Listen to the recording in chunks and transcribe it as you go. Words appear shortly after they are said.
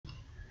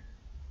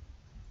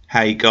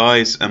Hey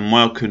guys, and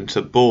welcome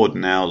to Board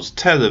Now's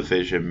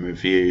television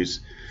reviews.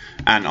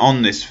 And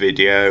on this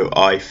video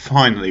I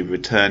finally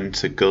returned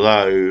to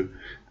Glow,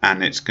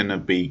 and it's going to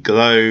be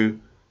Glow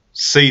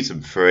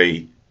Season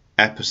 3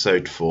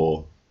 Episode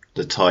 4.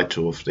 The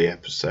title of the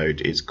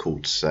episode is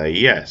called Say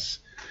Yes,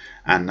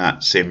 and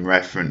that's in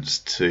reference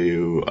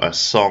to a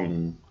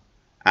song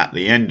at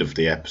the end of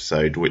the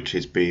episode which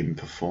is being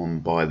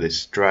performed by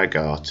this drag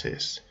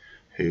artist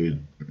who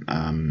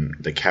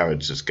the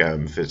characters go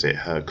and visit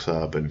her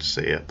club and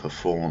see her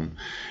perform,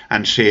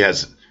 and she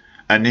has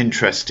an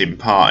interesting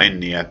part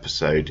in the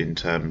episode in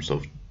terms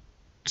of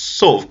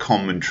sort of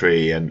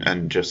commentary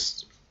and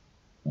just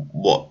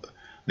what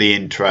the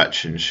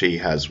interaction she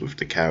has with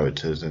the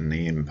characters and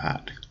the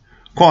impact.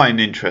 Quite an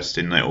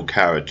interesting little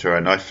character,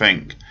 and I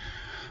think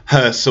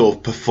her sort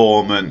of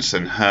performance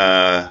and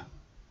her,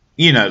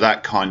 you know,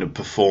 that kind of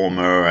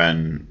performer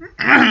and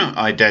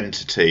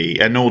identity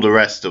and all the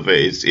rest of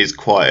it is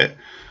quite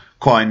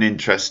an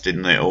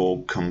interesting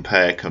little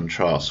compare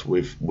contrast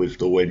with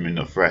the women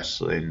of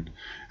wrestling,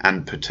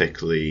 and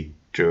particularly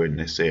during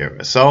this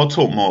era. So I'll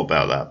talk more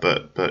about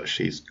that, but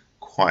she's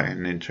quite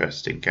an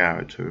interesting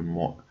character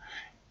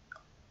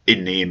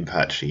in the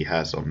impact she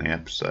has on the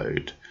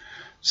episode.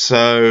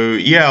 So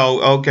yeah,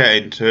 I'll get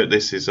into it.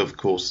 This is of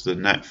course the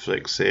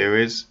Netflix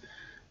series,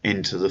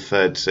 into the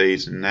third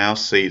season now,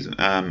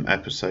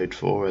 episode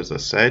 4, as I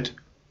said.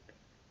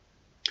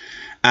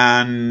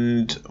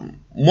 And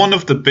one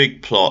of the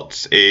big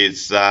plots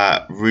is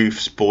that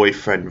Ruth's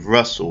boyfriend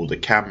Russell, the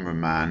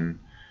cameraman,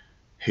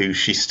 who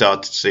she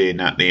started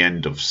seeing at the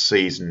end of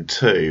season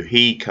 2,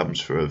 he comes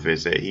for a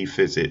visit. He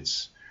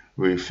visits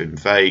Ruth in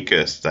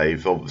Vegas.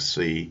 They've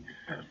obviously,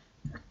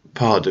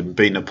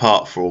 been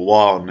apart for a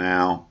while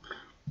now,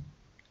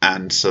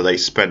 and so they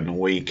spent the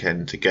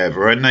weekend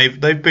together, and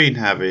they've been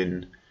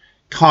having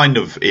kind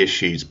of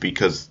issues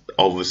because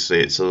obviously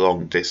it's a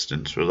long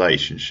distance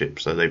relationship,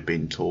 so they've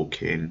been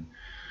talking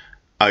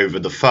over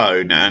the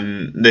phone,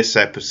 and this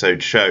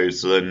episode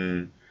shows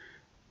them,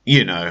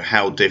 you know,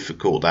 how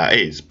difficult that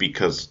is,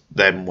 because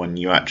then when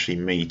you actually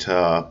meet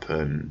up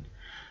and,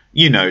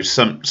 you know,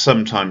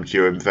 sometimes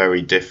you're in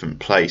very different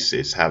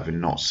places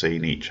having not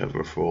seen each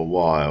other for a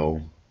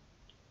while.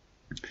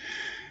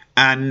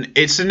 And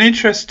it's an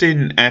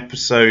interesting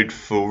episode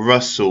for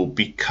Russell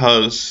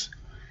because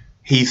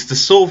he's the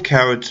sort of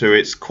character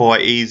it's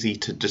quite easy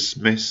to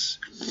dismiss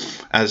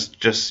as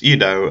just, you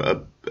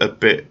know, a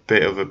bit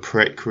of a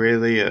prick,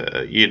 really.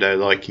 You know,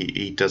 like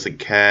he doesn't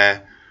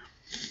care.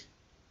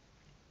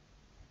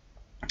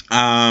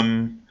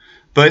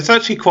 But it's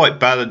actually quite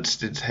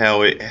balanced in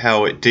how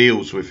it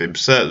deals with him.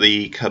 Certainly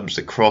he comes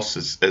across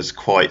as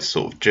quite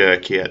sort of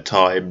jerky at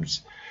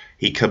times.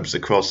 He comes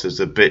across as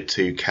a bit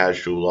too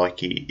casual, like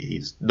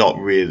he's not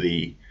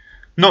really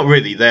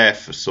there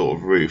for sort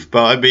of Ruth.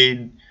 But I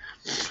mean,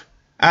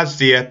 as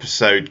the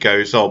episode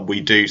goes on, we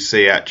do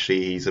see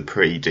actually he's a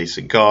pretty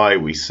decent guy.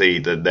 We see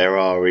that there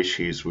are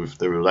issues with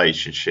the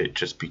relationship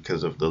just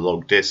because of the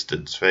long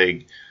distance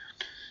thing.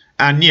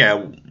 And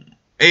yeah,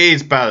 it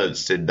is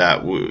balanced in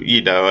that,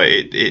 you know,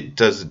 it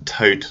doesn't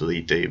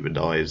totally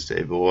demonise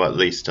him, or at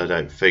least I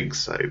don't think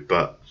so.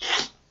 But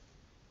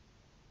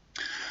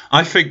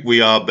I think we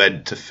are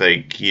meant to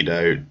think, you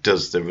know,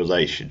 does the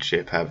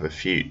relationship have a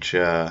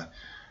future?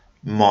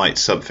 Might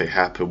something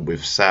happen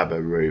with Sam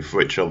and Ruth,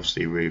 which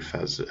obviously Ruth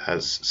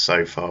has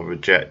so far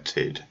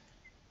rejected.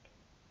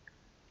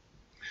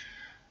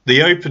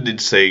 The opening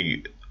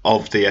scene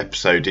of the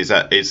episode is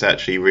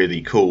actually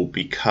really cool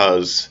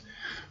because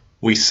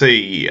we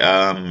see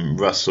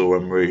Russell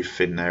and Ruth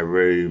in their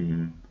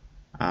room.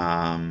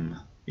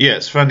 Yeah,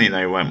 it's funny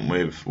they went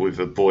with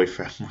a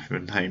boyfriend with a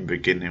name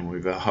beginning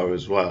with a R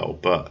as well,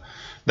 but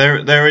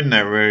they're in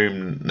their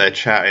room, they're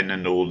chatting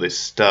and all this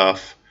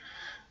stuff.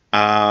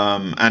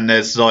 And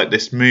there's like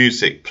this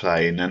music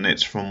playing, and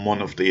it's from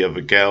one of the other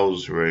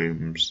girls'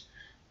 rooms.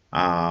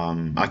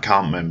 I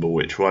can't remember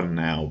which one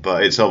now,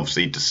 but it's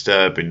obviously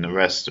disturbing the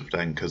rest of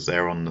them because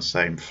they're on the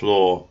same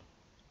floor.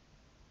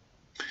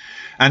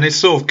 And it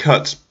sort of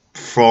cuts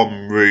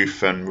from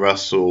Ruth and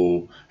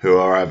Russell, who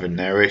are having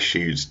their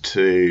issues,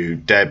 to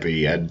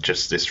Debbie and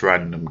just this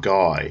random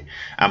guy.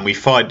 And we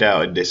find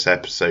out in this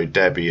episode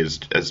Debbie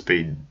has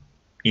been,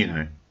 you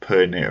know,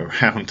 putting it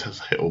around a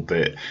little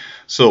bit,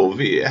 sort of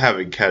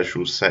having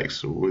casual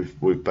sex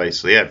with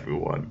basically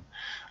everyone.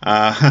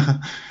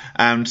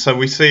 And so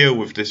we see her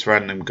with this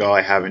random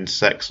guy having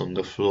sex on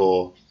the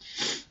floor.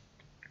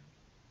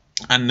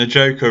 And the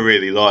joke I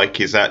really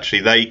like is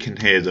actually they can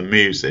hear the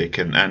music,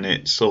 and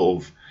it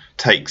sort of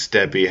takes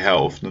Debbie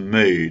out of the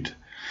mood.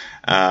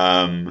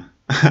 And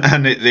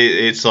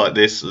it's like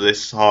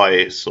this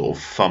high sort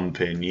of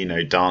thumping, you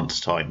know, dance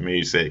type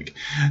music.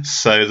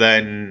 So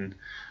then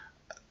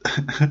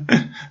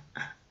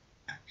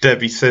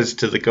Debbie says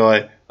to the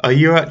guy, "Are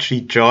you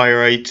actually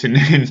gyrating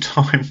in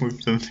time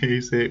with the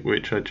music?"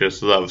 Which I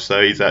just love.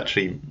 So he's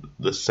actually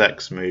the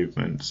sex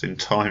movements in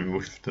time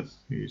with the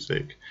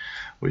music,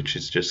 which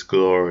is just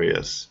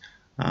glorious.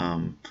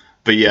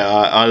 But yeah,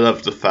 I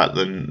love the fact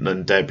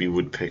that Debbie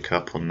would pick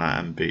up on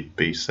that and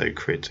be so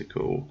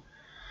critical.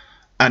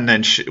 And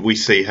then we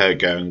see her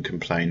go and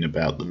complain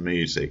about the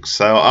music.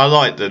 So I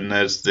like that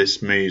there's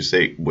this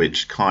music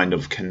which kind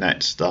of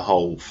connects the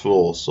whole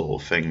floor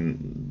sort of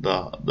thing,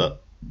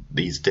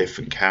 these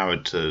different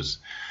characters,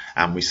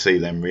 and we see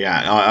them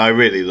react. I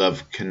really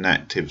love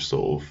connective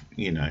sort of,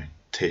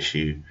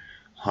 tissue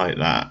like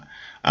that.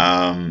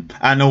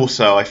 And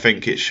also I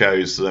think it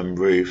shows them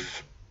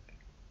Ruth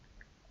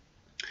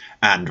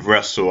and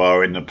Russell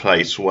are in a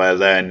place where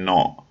they're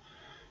not,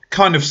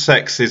 kind of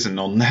sex isn't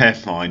on their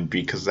mind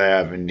because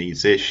they're having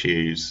these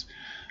issues.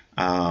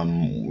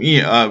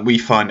 We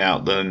find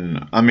out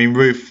that,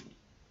 Ruth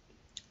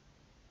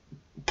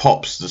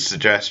pops the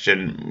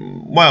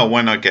suggestion, well,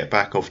 when I get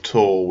back off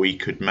tour, we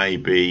can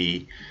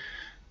maybe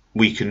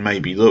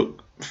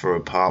look for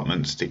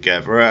apartments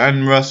together.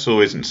 And Russell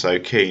isn't so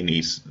keen.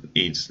 He's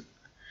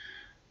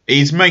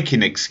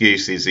making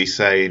excuses. He's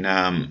saying,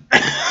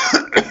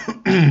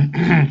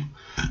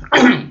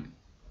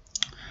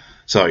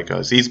 sorry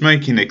guys, he's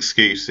making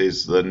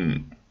excuses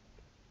that,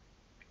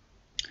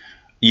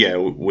 yeah,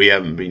 we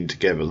haven't been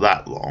together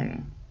that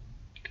long.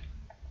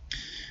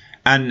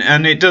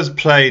 And it does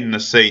play in the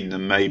scene that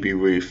maybe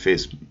Ruth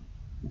is,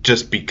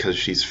 just because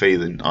she's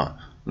feeling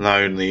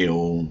lonely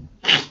or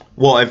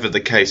whatever the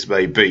case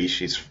may be,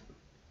 she's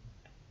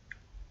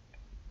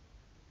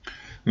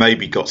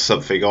maybe got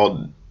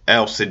something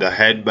else in her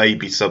head,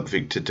 maybe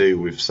something to do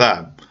with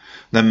Sam.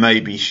 Then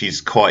maybe she's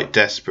quite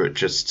desperate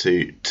just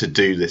to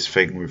do this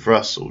thing with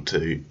Russell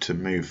to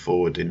move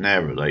forward in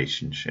their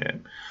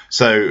relationship.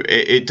 So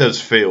it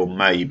does feel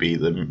maybe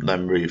that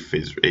Ruth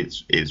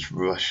is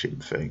rushing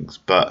things,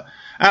 but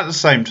at the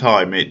same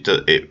time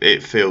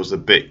it feels a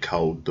bit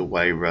cold the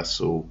way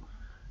Russell,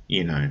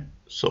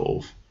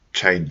 sort of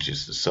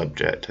changes the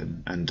subject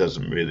and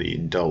doesn't really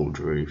indulge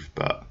Ruth.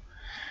 But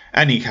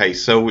any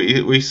case, so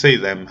we see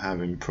them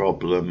having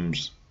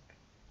problems.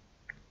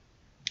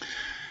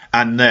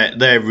 And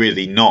they're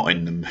really not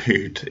in the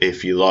mood,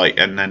 if you like.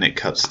 And then it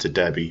cuts to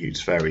Debbie,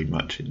 who's very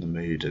much in the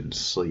mood and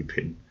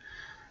sleeping.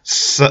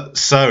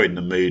 So in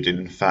the mood,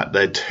 in fact,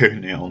 they're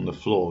doing it on the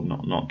floor,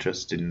 not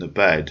just in the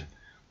bed.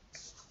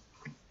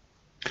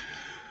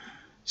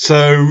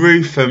 So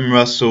Ruth and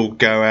Russell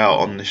go out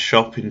on the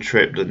shopping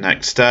trip the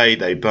next day.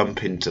 They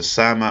bump into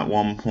Sam at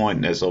one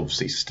point. There's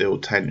obviously still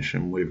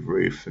tension with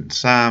Ruth and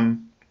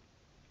Sam.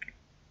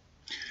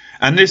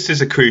 And this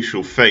is a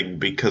crucial thing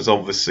because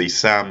obviously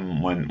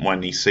Sam,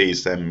 when he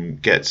sees them,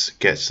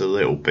 gets a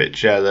little bit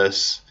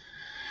jealous,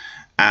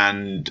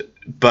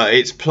 but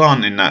it's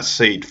planting that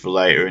seed for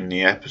later in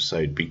the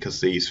episode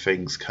because these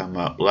things come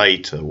up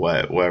later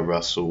where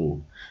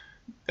Russell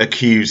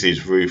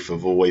accuses Ruth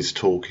of always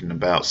talking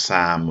about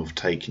Sam, of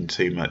taking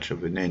too much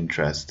of an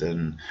interest,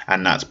 and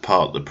that's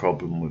part of the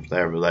problem with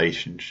their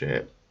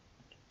relationship.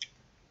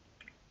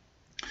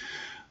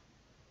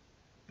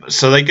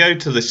 So they go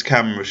to this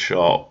camera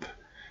shop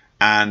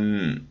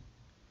and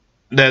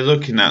they're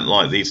looking at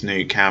like these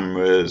new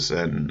cameras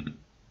and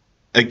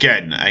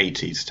again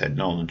 80s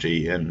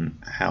technology and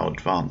how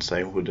advanced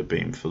they would have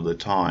been for the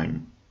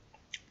time.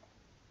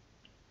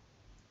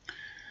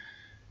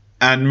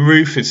 And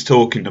Ruth is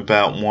talking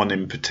about one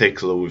in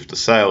particular with the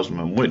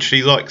salesman, which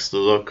she likes the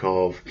look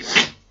of,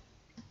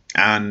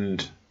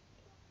 and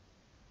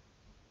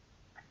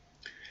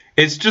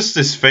it's just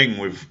this thing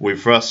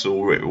with Russell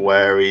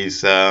where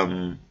he's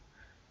like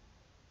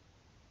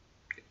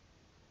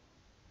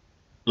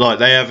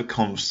they have a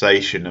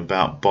conversation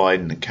about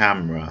buying the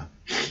camera,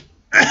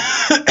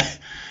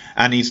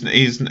 and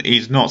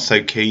he's not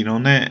so keen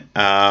on it,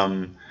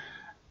 and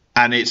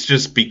it's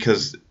just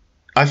because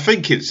I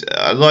think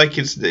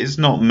it's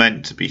not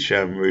meant to be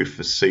showing Ruth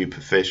as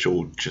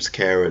superficial, just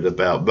caring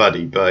about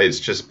Buddy, but it's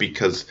just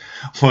because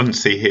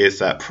once he hears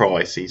that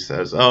price, he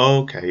says,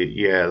 "Oh, okay,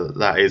 yeah,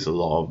 that is a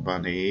lot of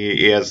money."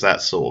 He has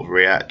that sort of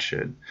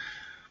reaction.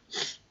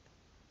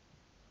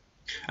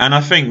 And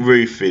I think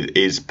Ruth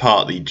is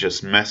partly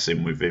just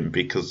messing with him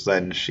because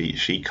then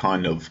she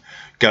kind of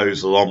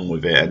goes along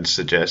with it and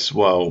suggests,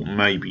 well,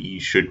 maybe you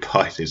should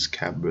buy this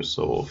camera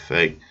sort of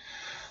thing.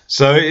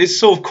 So it's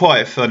sort of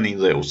quite a funny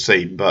little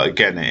scene, but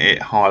again,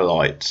 it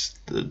highlights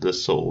the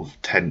sort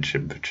of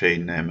tension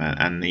between them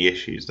and the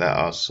issues that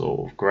are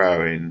sort of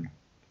growing.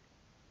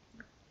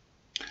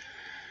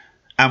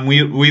 And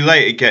we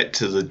later get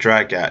to the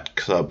drag act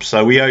club.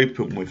 So we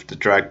open with the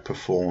drag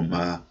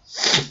performer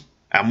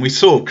and we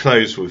sort of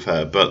close with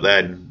her, but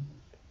then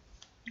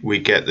we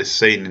get this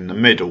scene in the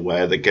middle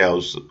where the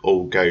girls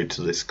all go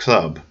to this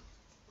club.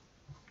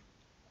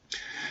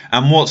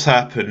 And what's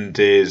happened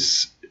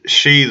is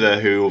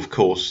Sheila, who of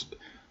course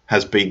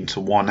has been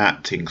to one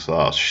acting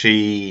class,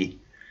 she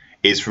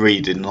is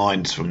reading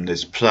lines from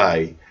this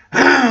play.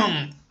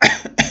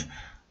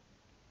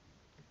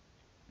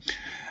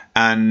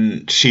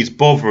 And she's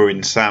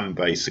bothering Sam,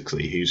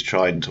 basically, who's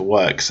trying to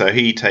work. So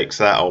he takes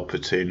that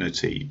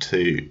opportunity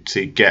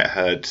to get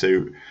her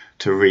to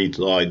read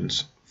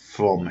lines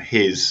from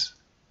his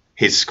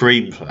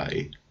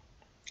screenplay.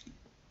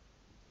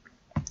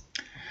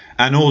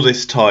 And all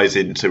this ties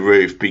into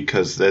Ruth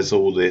because there's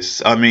all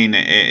this. I mean,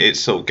 it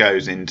sort of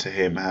goes into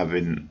him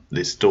having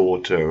this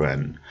daughter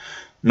and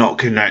not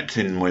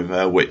connecting with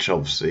her, which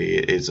obviously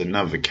is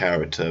another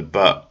character.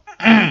 But,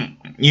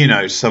 you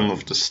know, some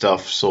of the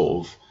stuff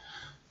sort of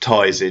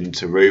ties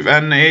into Ruth.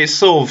 And it's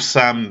sort of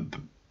Sam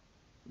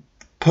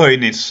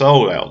putting his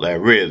soul out there,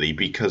 really,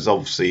 because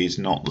obviously he's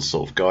not the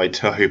sort of guy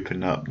to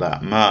open up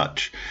that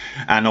much.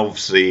 And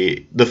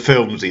obviously the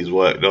films he's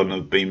worked on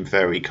have been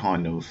very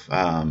kind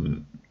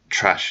of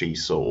trashy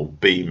sort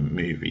of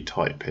B-movie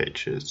type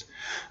pictures.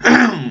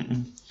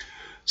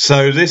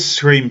 So this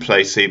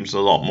screenplay seems a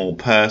lot more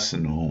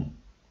personal.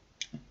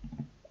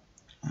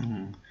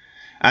 And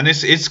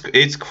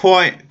it's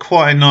quite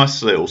a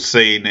nice little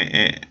scene.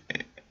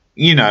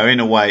 You know, in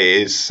a way,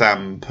 it is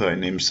Sam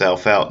putting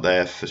himself out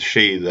there for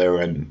Sheila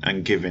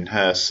and giving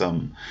her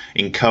some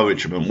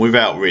encouragement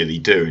without really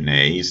doing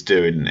it. He's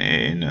doing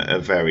it in a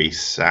very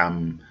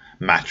Sam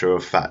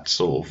matter-of-fact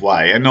sort of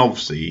way. And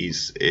obviously,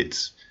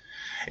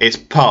 it's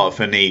part of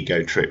an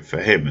ego trip for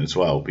him as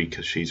well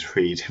because she's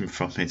freed him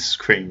from his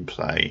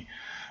screenplay.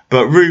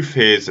 But Ruth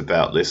hears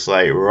about this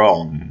later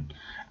on,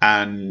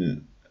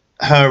 and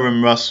her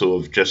and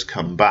Russell have just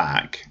come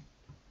back.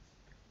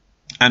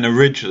 And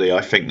originally,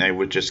 I think they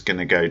were just going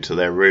to go to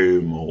their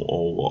room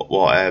or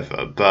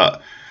whatever.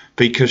 But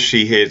because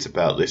she hears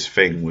about this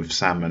thing with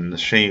Sam and the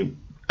screenplay,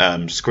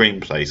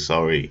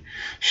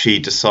 she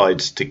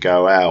decides to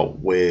go out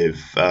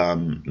with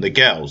the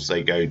girls.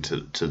 They go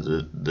to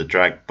the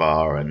drag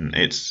bar, and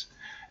it's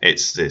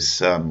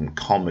this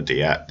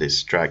comedy act,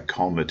 this drag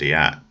comedy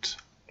act.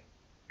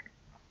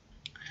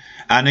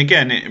 And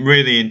again,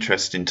 really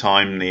interesting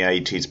time in the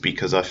 80s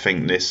because I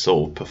think this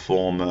sort of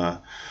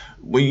performer,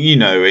 well, you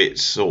know,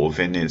 it's sort of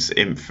in its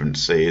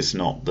infancy. It's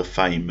not the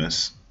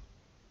famous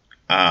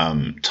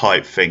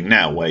type thing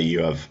now where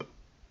you have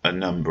a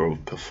number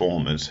of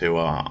performers who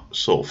are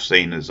sort of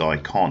seen as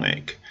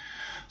iconic.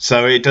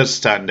 So it does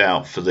stand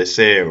out for this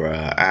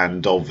era,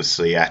 and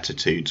obviously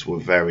attitudes were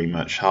very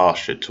much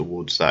harsher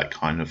towards that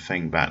kind of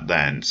thing back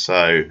then.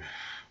 So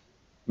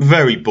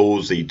very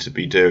ballsy to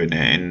be doing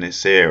it in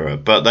this era.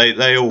 But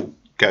they all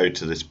go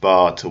to this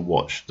bar to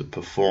watch the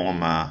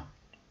performer.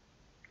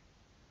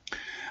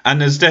 And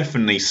there's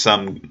definitely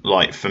some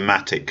like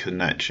thematic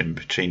connection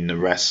between the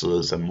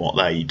wrestlers and what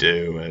they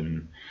do,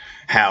 and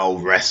how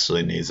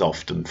wrestling is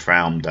often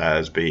frowned at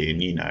as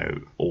being, you know,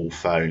 all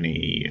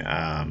phony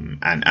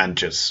and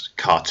just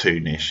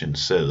cartoonish and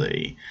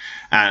silly.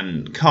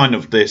 And kind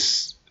of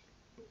this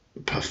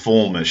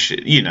performer,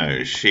 you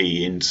know,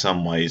 she in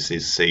some ways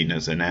is seen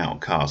as an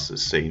outcast,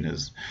 is seen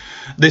as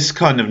this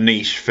kind of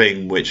niche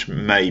thing which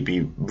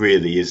maybe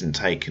really isn't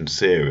taken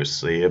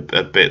seriously, a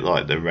bit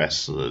like the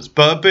wrestlers.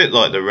 But a bit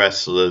like the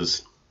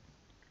wrestlers,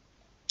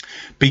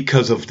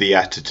 because of the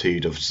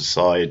attitude of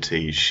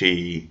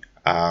society,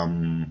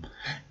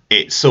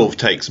 it sort of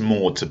takes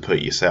more to put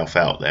yourself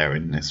out there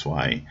in this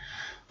way.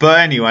 But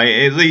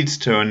anyway, it leads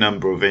to a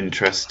number of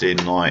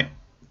interesting like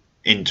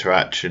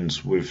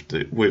interactions with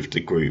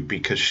the group,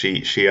 because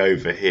she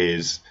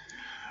overhears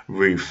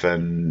Ruth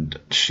and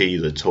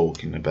Sheila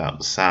talking about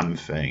the Sam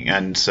thing,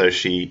 and so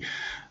she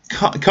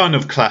kind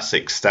of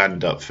classic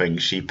stand-up thing,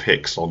 she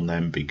picks on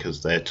them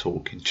because they're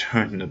talking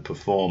during the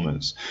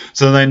performance.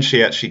 So then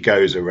she actually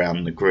goes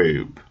around the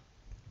group.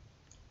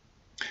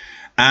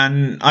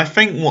 And I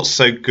think what's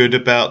so good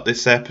about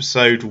this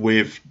episode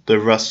with the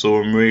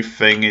Russell and Ruth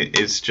thing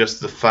is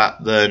just the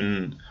fact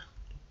that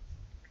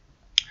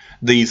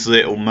these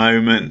little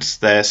moments,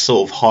 they're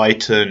sort of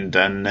heightened,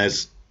 and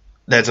there's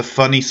a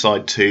funny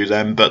side to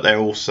them, but they're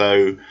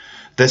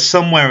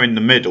somewhere in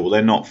the middle.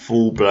 They're not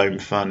full-blown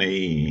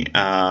funny,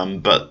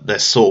 but they're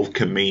sort of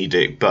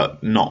comedic,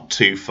 but not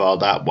too far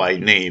that way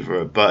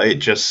neither. But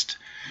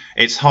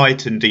it's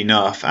heightened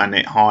enough, and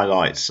it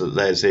highlights that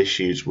there's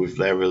issues with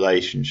their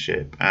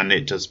relationship, and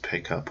it does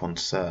pick up on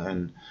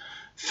certain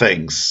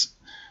things.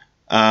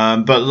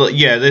 But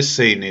yeah, this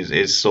scene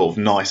is sort of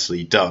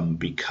nicely done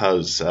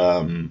because,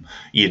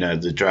 you know,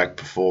 the drag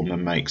performer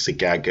makes a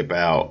gag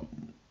about,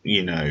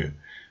 you know,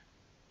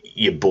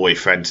 your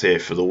boyfriend's here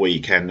for the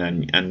weekend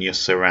and you're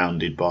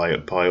surrounded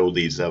by all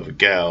these other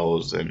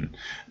girls, and,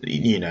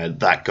 you know,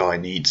 that guy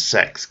needs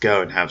sex,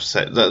 go and have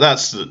sex.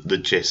 That's the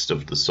gist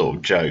of the sort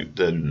of joke.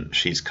 Then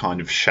she's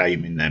kind of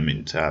shaming them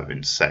into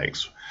having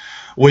sex,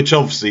 which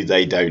obviously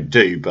they don't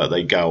do, but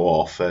they go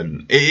off,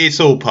 and it's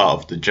all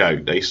part of the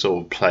joke. They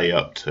sort of play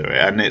up to it,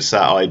 and it's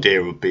that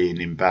idea of being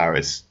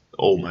embarrassed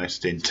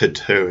almost into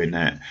doing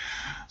it.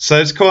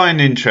 So it's quite an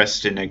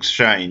interesting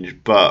exchange,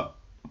 but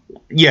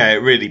yeah,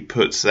 it really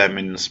puts them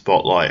in the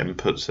spotlight and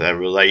puts their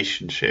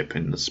relationship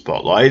in the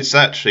spotlight. It's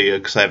actually a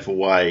clever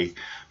way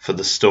for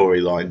the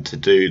storyline to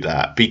do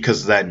that,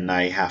 because then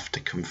they have to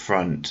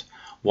confront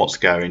what's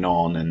going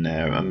on and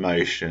their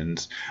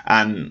emotions.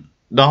 And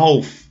the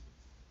whole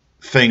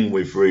thing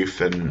with Ruth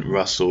and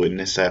Russell in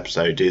this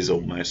episode is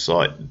almost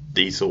like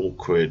these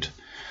awkward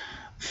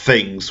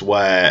things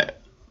where,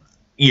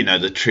 you know,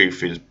 the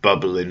truth is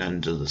bubbling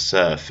under the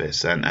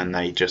surface, and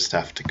they just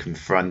have to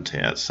confront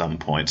it at some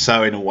point.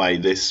 So in a way,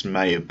 this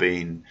may have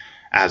been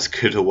as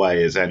good a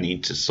way as any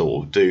to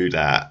sort of do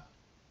that.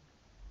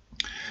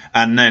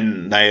 And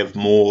then they have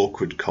more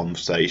awkward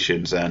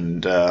conversations,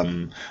 and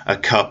a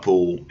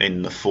couple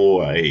in the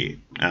foyer,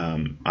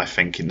 I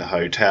think in the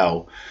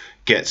hotel,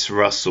 gets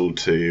Russell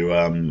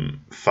to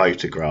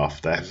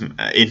photograph them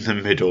in the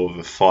middle of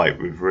a fight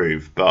with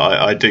Ruth. But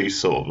I do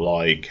sort of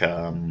like...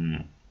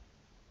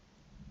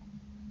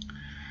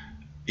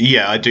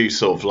 yeah, I do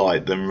sort of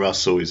like them.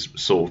 Russell is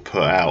sort of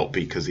put out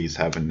because he's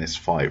having this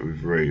fight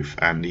with Ruth,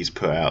 and he's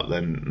put out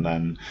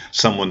then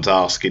someone's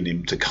asking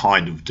him to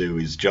kind of do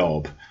his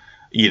job,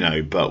 you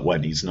know, but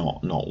when he's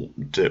not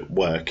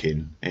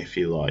working, if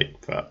you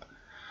like. But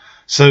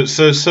so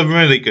some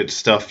really good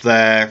stuff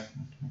there.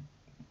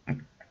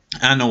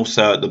 And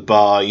also at the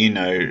bar, you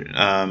know,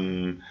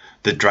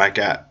 the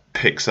Dragat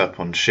picks up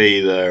on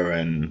Sheila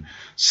and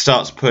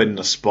starts putting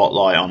the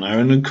spotlight on her.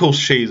 And of course,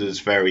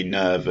 Sheila's very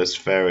nervous,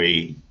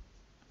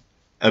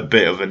 a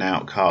bit of an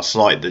outcast,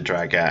 like the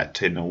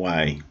Dragat in a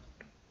way.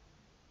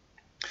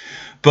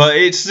 But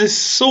it's this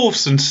sort of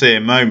sincere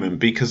moment,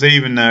 because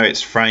even though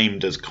it's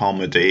framed as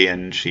comedy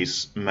and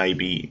she's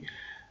maybe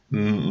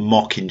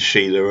mocking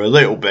Sheila a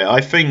little bit, I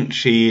think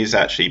she is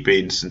actually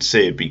being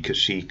sincere, because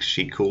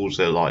she calls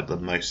her like the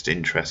most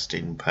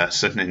interesting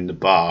person in the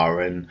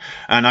bar, and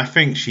I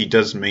think she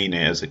does mean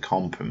it as a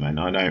compliment.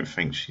 I don't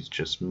think she's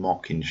just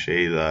mocking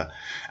Sheila,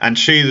 and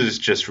Sheila's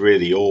just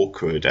really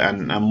awkward,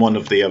 and one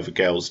of the other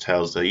girls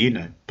tells her, you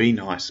know, be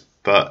nice.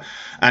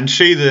 And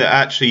Sheila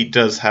actually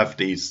does have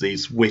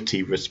these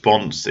witty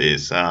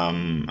responses,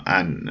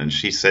 and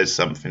she says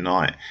something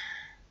like,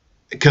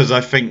 because I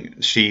think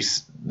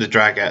the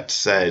Dragat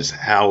says,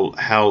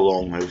 how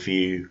long have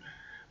you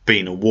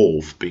been a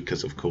wolf?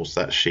 Because of course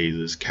that's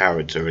Sheila's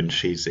character, and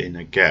she's in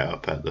a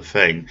get-up at the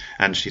thing,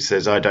 and she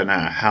says, I don't know,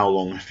 how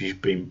long have you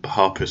been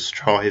Barbra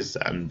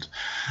Streisand?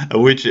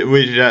 Which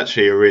is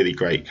actually a really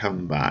great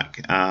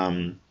comeback.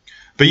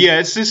 But yeah,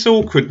 it's this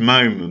awkward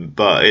moment,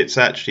 but it's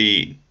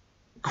actually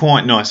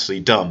quite nicely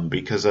done,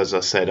 because as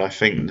I said, I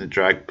think the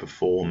drag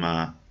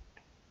performer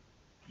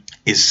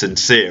is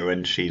sincere,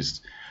 and she's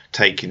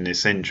taking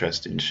this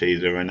interest in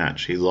Sheila and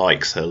actually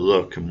likes her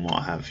look and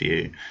what have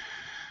you.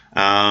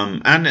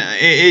 And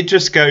it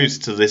just goes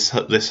to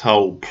this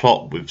whole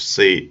plot with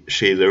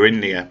Sheila in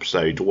the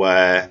episode,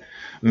 where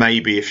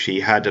maybe if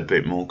she had a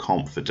bit more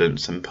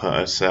confidence and put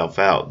herself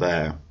out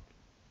there,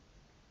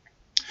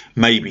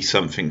 maybe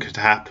something could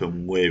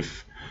happen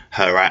with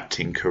her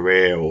acting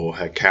career or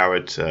her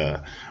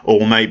character,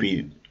 or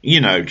maybe, you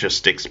know,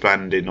 just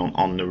expanding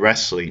on the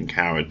wrestling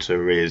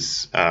character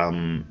is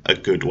a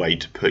good way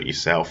to put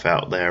yourself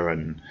out there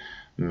and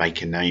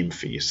make a name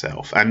for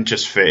yourself and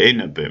just fit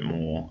in a bit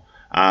more.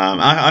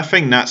 I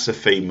think that's the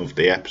theme of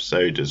the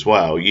episode as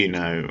well, you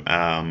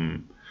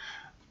know,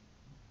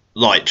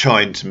 like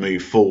trying to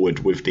move forward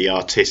with the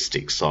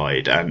artistic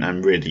side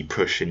and really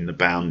pushing the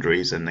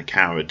boundaries and the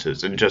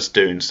characters and just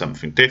doing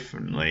something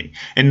differently,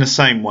 in the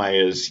same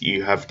way as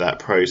you have that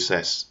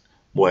process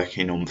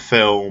working on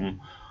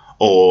film,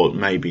 or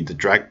maybe the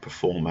drag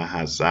performer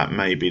has that.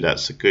 Maybe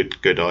that's a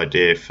good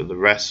idea for the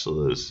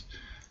wrestlers.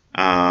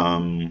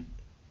 And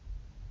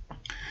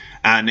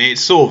it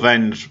sort of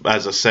ends,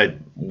 as I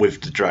said, with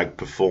the drag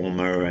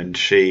performer, and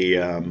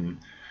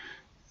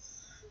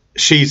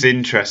she's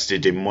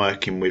interested in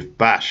working with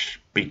Bash,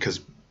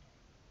 because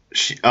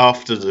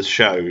after the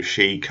show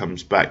she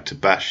comes back to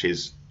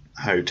Bash's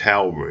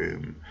hotel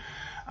room,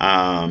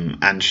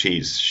 and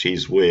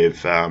she's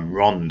with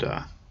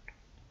Rhonda.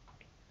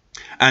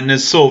 And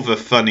there's sort of a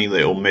funny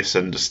little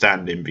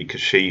misunderstanding,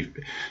 because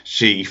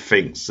she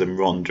thinks that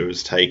Rhonda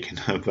has taken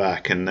her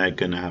back, and they're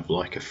going to have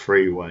like a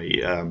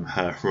freeway,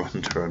 her,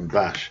 Rhonda and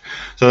Bash.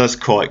 So that's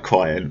quite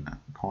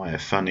a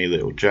funny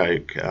little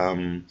joke.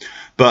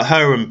 But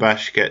her and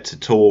Bash get to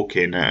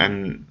talking,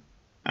 and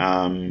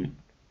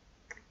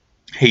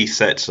he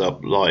sets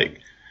up, like,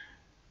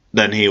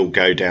 then he'll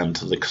go down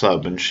to the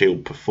club and she'll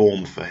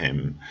perform for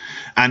him.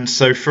 And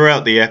so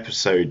throughout the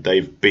episode,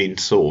 they've been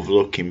sort of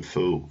looking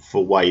for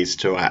ways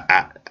to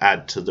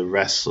add to the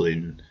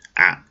wrestling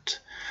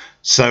act.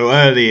 So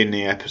early in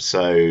the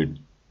episode,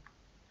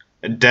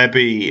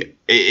 Debbie,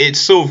 it's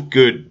sort of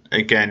good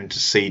again to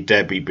see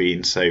Debbie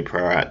being so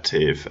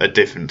proactive, a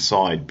different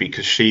side,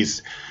 because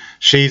she's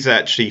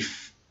actually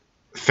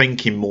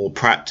thinking more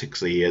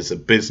practically as a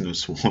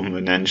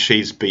businesswoman, and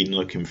she's been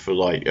looking for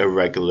like a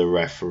regular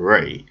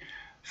referee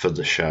for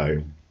the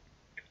show.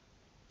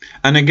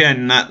 And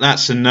again,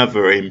 that's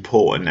another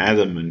important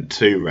element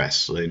to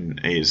wrestling,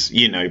 is,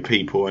 you know,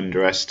 people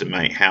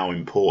underestimate how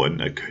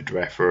important a good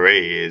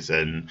referee is.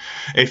 And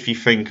if you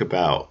think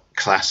about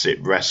classic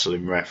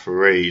wrestling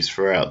referees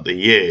throughout the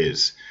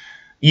years,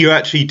 you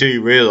actually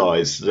do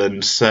realise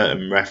that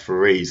certain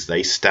referees,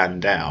 they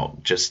stand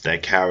out, just their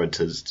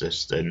characters,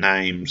 just their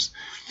names.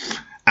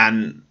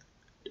 And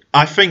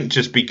I think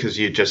just because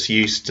you're just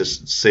used to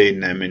seeing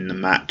them in the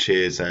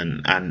matches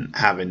and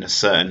having a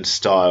certain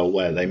style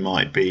where they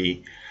might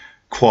be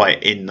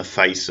quite in the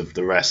face of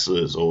the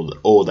wrestlers,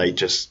 or they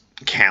just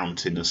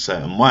count in a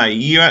certain way.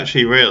 You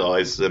actually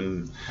realise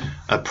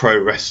a pro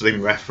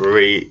wrestling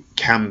referee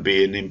can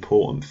be an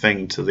important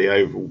thing to the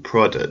overall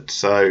product.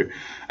 So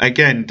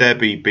again,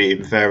 Debbie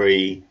being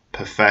very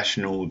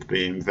professional,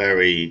 being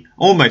very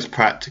almost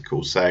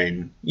practical,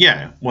 saying,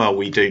 yeah, well,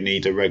 we do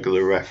need a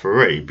regular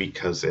referee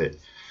because it,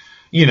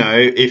 you know,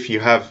 if you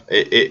have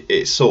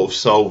it sort of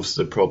solves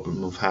the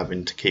problem of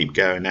having to keep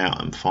going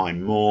out and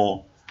find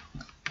more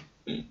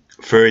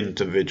for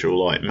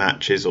individual like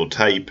matches or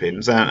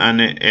tapings,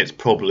 and it's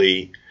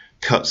probably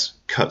cuts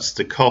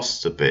the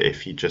cost a bit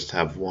if you just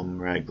have one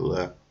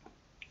regular.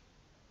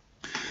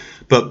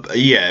 But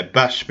yeah,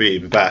 Bash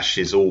being Bash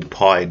is all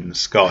pie in the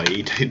sky.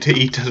 He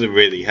doesn't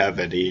really have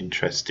any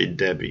interest in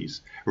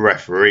Debbie's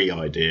referee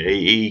idea.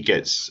 He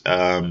gets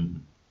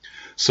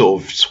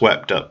sort of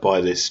swept up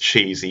by this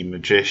cheesy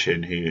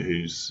magician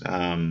who's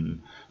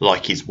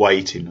like he's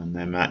waiting on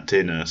them at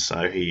dinner.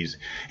 So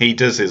he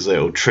does his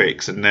little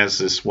tricks, and there's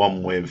this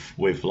one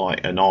with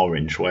like an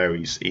orange where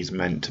he's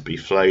meant to be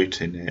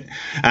floating it,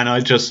 and I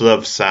just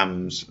love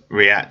Sam's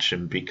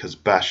reaction because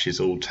Bash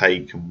is all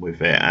taken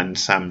with it, and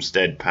Sam's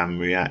deadpan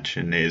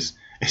reaction is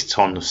it's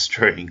on a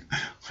string,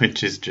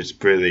 which is just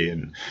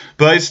brilliant.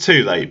 But it's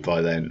too late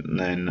by then.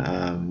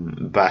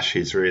 Then Bash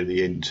is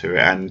really into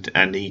it,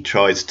 and he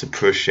tries to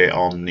push it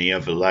on the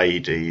other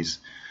ladies,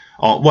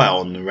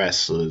 on the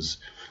wrestlers,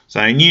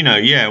 saying, you know,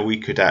 yeah, we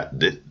could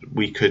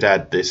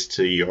add this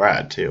to your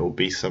ad. It'll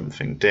be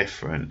something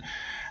different.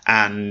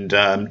 And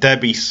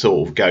Debbie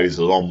sort of goes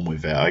along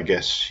with it. I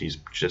guess she's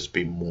just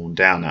been worn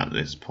down at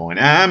this point,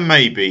 and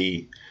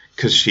maybe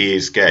because she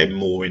is getting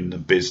more in the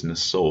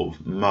business sort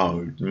of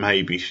mode,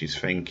 maybe she's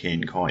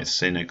thinking quite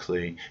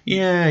cynically,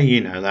 yeah, you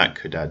know, that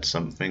could add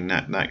something,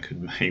 that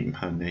could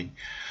make money.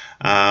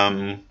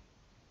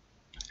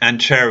 And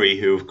Cherry,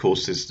 who of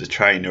course is the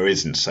trainer,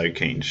 isn't so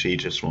keen. She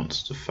just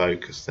wants to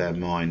focus their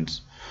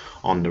minds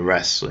on the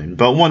wrestling.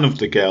 But one of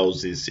the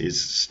girls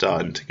is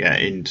starting to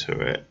get into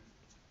it.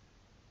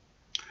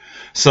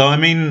 So I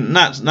mean,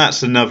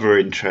 that's another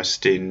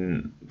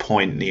interesting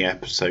point the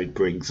episode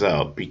brings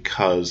up,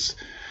 because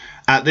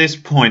at this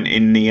point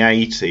in the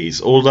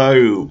 80s,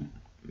 although,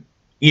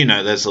 you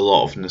know, there's a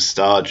lot of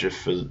nostalgia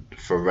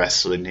for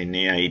wrestling in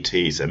the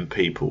 80s, and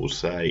people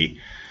say,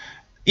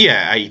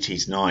 yeah,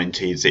 80s,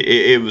 90s,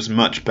 it was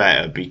much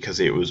better because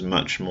it was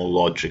much more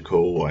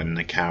logical and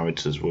the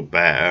characters were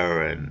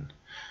better and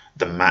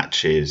the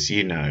matches,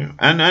 you know,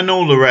 and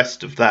all the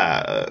rest of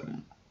that.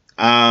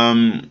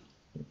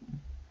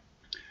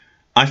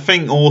 I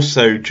think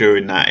also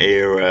during that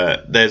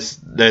era, there's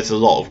a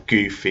lot of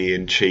goofy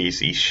and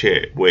cheesy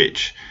shit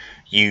which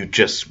you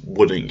just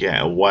wouldn't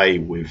get away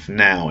with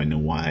now in a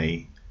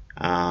way.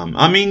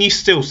 I mean, you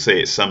still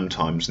see it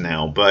sometimes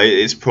now, but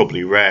it's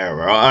probably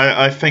rarer.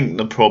 I think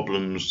the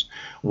problems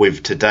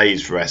with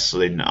today's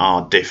wrestling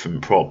are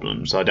different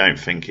problems. I don't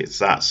think it's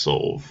that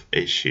sort of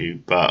issue,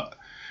 but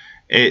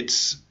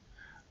it's...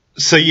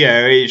 So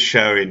yeah, it is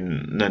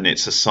showing that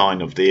it's a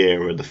sign of the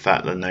era, the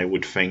fact that they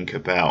would think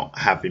about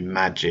having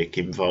magic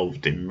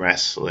involved in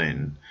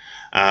wrestling.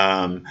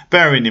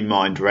 Bearing in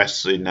mind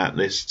wrestling at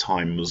this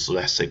time was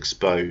less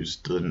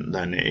exposed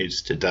than it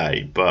is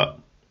today, but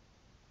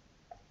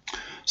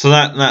so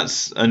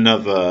that's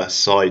another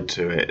side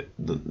to it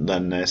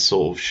than they're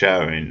sort of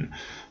showing.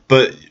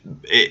 But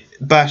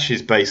Bash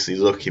is basically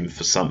looking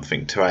for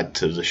something to add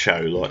to the show,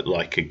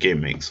 like a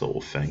gimmick sort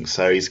of thing.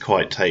 So he's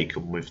quite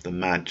taken with the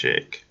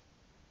magic.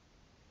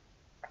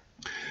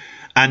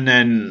 And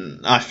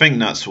then I think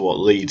that's what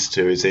leads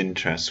to his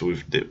interest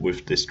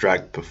with this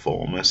drag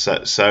performer.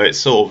 So it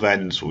sort of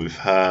ends with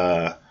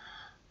her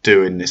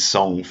doing this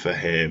song for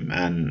him,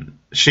 and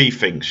she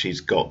thinks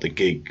she's got the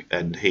gig,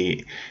 and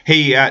he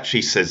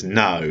actually says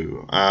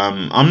no.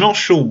 I'm not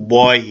sure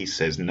why he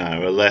says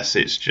no, unless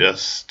it's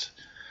just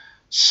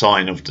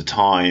sign of the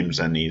times,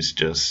 and he's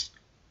just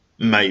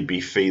maybe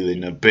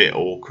feeling a bit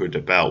awkward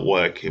about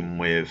working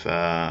with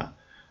a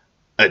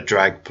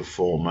drag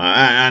performer,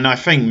 and I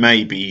think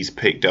maybe he's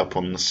picked up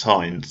on the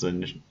signs,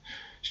 and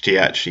she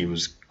actually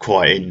was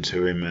quite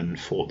into him and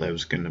thought there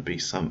was going to be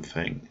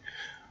something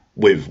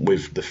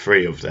with the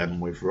three of them,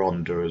 with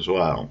Rhonda as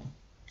well.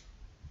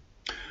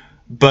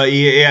 But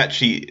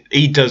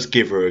he does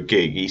give her a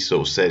gig. He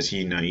sort of says,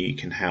 you know, you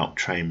can help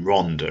train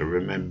Rhonda.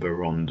 Remember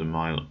Rhonda,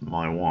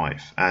 my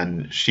wife?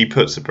 And she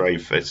puts a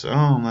brave face.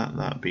 Oh,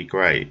 that'd be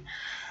great.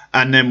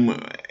 And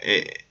then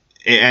it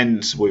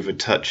ends with a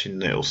touching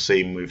little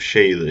scene with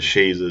Sheila.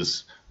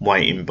 Sheila's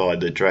waiting by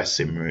the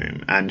dressing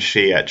room, and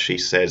she actually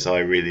says, I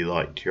really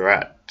liked your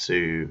act,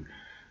 to,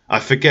 I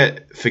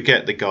forget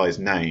the guy's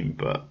name,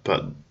 but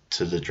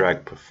to the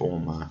drag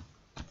performer.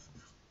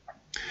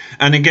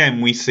 And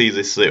again, we see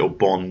this little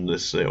bond,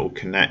 this little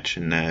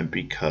connection there,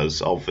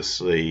 because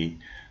obviously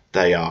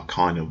they are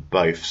kind of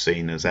both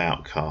seen as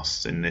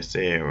outcasts in this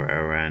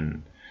era,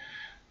 and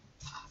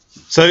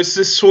so it's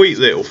this sweet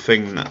little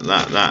thing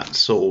that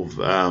sort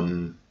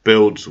of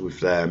builds with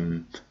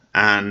them.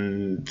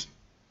 And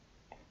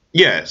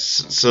yes,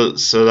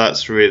 so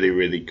that's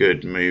really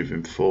good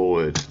moving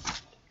forward.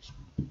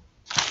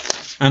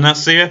 And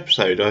that's the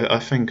episode. I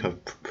think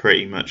I've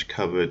pretty much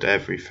covered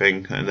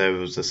everything. And there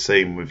was a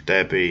scene with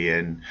Debbie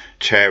and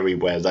Cherry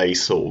where they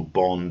sort of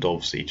bond.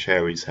 Obviously,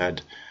 Cherry's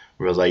had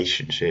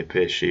relationship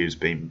issues,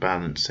 been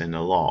balancing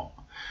a lot,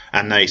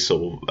 and they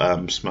sort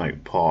of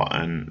smoke pot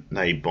and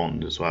they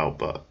bond as well.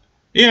 But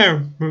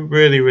yeah,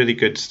 really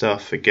good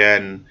stuff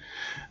again.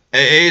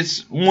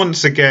 It's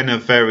once again a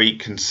very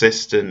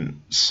consistent,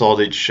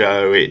 solid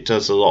show. It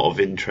does a lot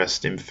of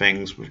interesting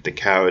things with the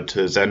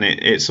characters, and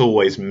it's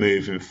always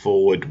moving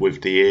forward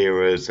with the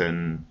eras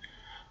and,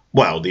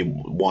 well, the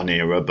one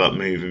era, but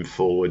moving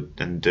forward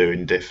and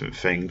doing different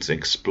things,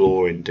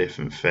 exploring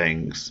different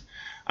things.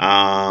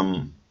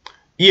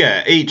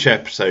 Yeah, each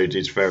episode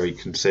is very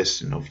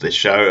consistent of this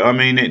show. I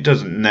mean, it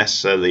doesn't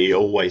necessarily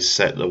always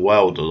set the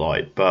world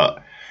alight,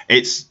 but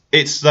it's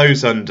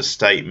those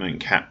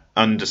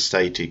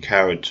understated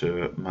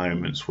character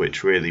moments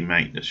which really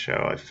make the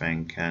show, I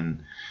think.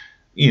 And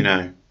you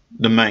know,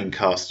 the main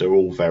cast are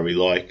all very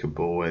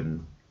likable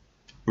and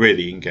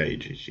really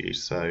engages you.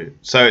 So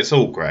it's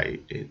all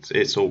great.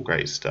 It's all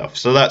great stuff.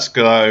 So let's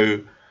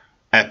go.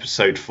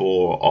 Episode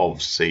 4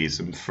 of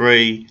season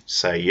 3.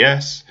 Say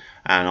yes,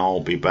 and I'll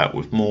be back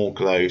with more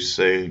Glow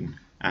soon.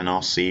 And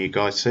I'll see you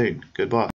guys soon. Goodbye.